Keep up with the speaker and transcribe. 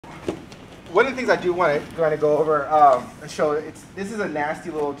one of the things I do want to go over and show, this is a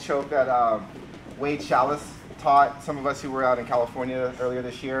nasty little choke that Wade Schalles taught some of us who were out in California earlier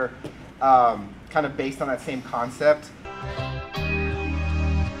this year, kind of based on that same concept.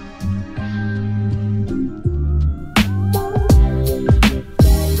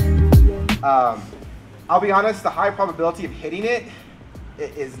 I'll be honest, the high probability of hitting it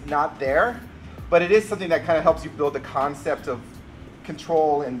is not there, but it is something that kind of helps you build the concept of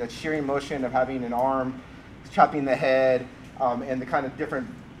control and the shearing motion of having an arm, trapping the head, and the kind of different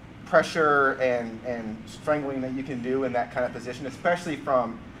pressure and strangling that you can do in that kind of position, especially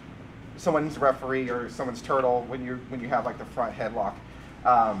from someone's referee or someone's turtle when you have like the front headlock.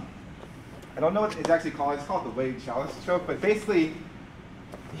 I don't know what it's actually called. It's called the Wade Schalles choke, but basically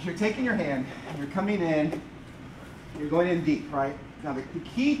you're taking your hand, you're coming in, you're going in deep, right? Now the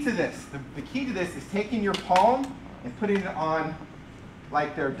key to this, the key to this is taking your palm and putting it on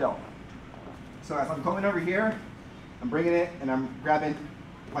like their dome. So as I'm coming over here, I'm bringing it and I'm grabbing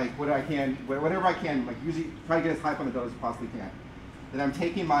like whatever I can, like usually try to get as high up on the dome as you possibly can. Then I'm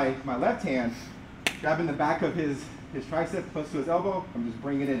taking my left hand, grabbing the back of his tricep close to his elbow, I'm just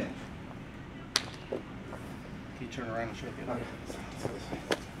bringing it in. Can you turn around and show me? Okay.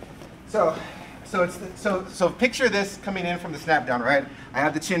 So picture this coming in from the snap down, right? I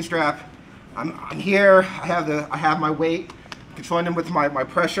have the chin strap. I'm here. I have my weight, controlling them with my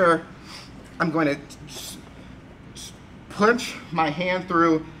pressure. I'm going to punch my hand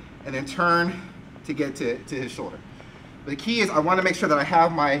through and then turn to get to his shoulder. But the key is I want to make sure that I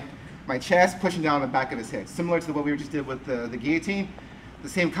have my chest pushing down the back of his head, similar to what we just did with the guillotine. The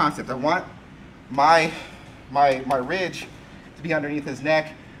same concept. I want my ridge to be underneath his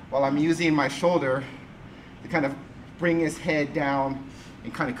neck while I'm using my shoulder to kind of bring his head down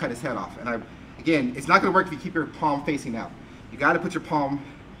and kind of cut his head off. And again, it's not going to work if you keep your palm facing out. You got to put your palm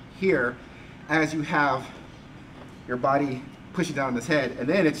here as you have your body pushing down on his head, and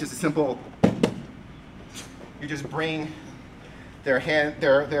then it's just a simple. You just bring their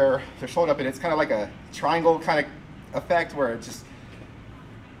shoulder up, and it's kind of like a triangle kind of effect where it just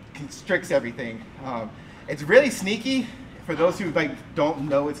constricts everything. It's really sneaky for those who don't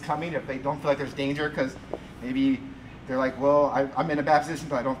know it's coming, if they don't feel like there's danger, because maybe they're like, well, I'm in a bad position,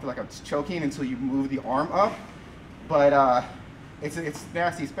 but I don't feel like I'm choking until you move the arm up. But it's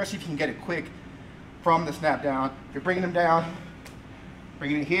nasty, especially if you can get it quick from the snap down. If you're bringing them down,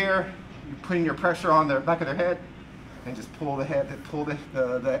 bringing it here, you're putting your pressure on the back of their head, and just pull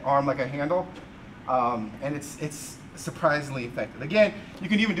the arm like a handle, and it's surprisingly effective. Again, you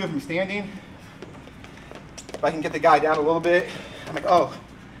can even do it from standing. If I can get the guy down a little bit, I'm like, oh,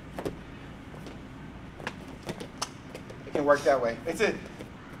 it can work that way.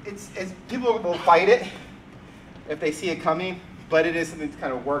 People will fight it if they see it coming, but it is something to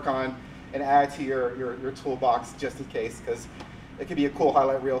kind of work on and add to your toolbox just in case, because it could be a cool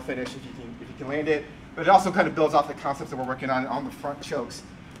highlight reel finish if you can land it. But it also kind of builds off the concepts that we're working on the front chokes,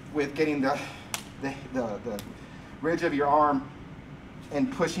 with getting the ridge of your arm and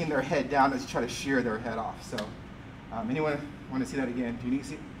pushing their head down as you try to shear their head off. So, anyone want to see that again? Do you need to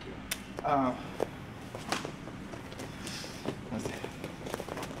see? Let's see.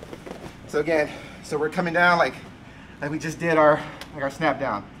 So again, we're coming down like we just did our snap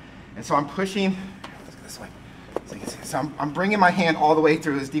down, and so I'm pushing. Let's go this way. So you can see. So I'm bringing my hand all the way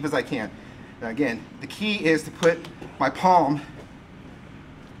through as deep as I can. Now again, the key is to put my palm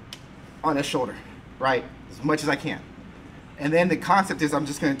on his shoulder, right, as much as I can. And then the concept is I'm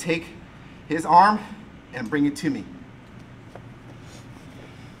just going to take his arm and bring it to me.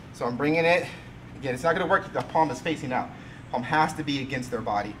 So I'm bringing it. Again, it's not going to work if the palm is facing out. Palm has to be against their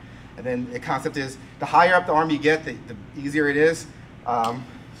body. And then the concept is the higher up the arm you get, the easier it is.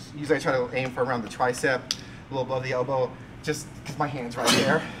 Usually I try to aim for around the tricep, a little above the elbow, just because my hand's right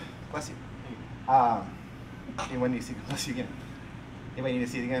there. Bless you. Anyone need to see? Bless you again. Anybody need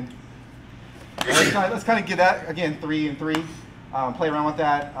to see it again? Let's kind of give that again 3 and 3. Play around with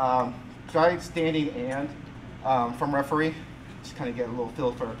that. Try standing and from referee. Just kind of get a little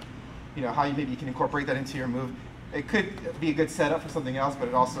feel for, how maybe you can incorporate that into your move. It could be a good setup for something else, but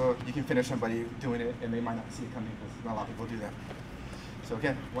it also, you can finish somebody doing it and they might not see it coming, because not a lot of people do that. So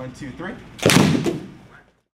again, 1, 2, 3.